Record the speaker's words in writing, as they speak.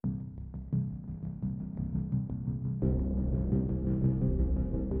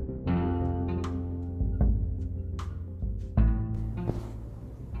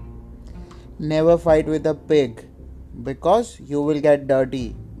Never fight with a pig because you will get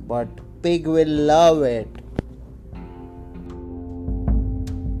dirty, but pig will love it.